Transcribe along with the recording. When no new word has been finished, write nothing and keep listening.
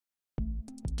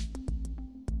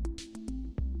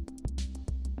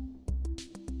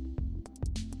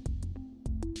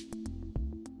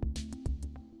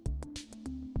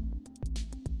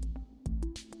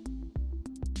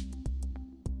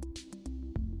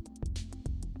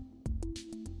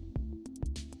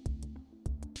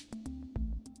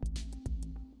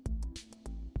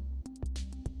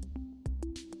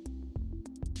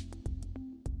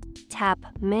Tap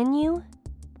Menu,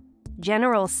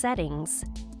 General Settings,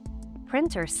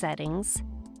 Printer Settings,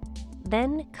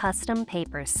 then Custom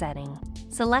Paper Setting.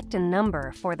 Select a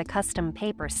number for the custom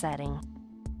paper setting.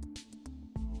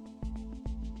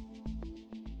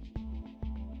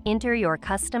 Enter your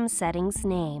custom settings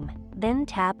name, then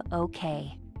tap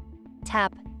OK.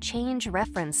 Tap Change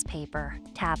Reference Paper,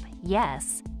 tap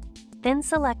Yes, then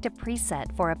select a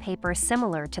preset for a paper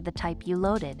similar to the type you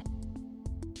loaded.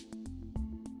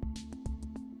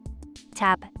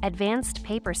 Tap Advanced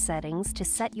Paper Settings to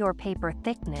set your paper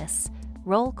thickness,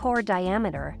 roll core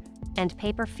diameter, and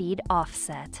paper feed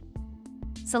offset.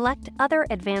 Select other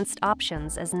advanced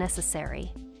options as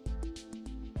necessary.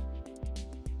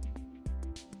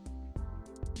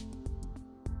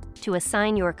 To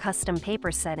assign your custom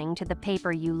paper setting to the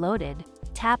paper you loaded,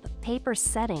 tap Paper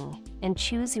Setting and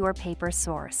choose your paper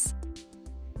source.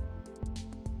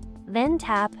 Then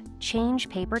tap Change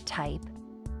Paper Type,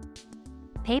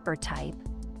 Paper Type,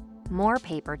 More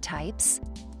Paper Types,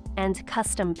 and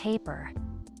Custom Paper.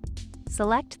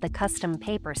 Select the custom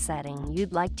paper setting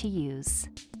you'd like to use.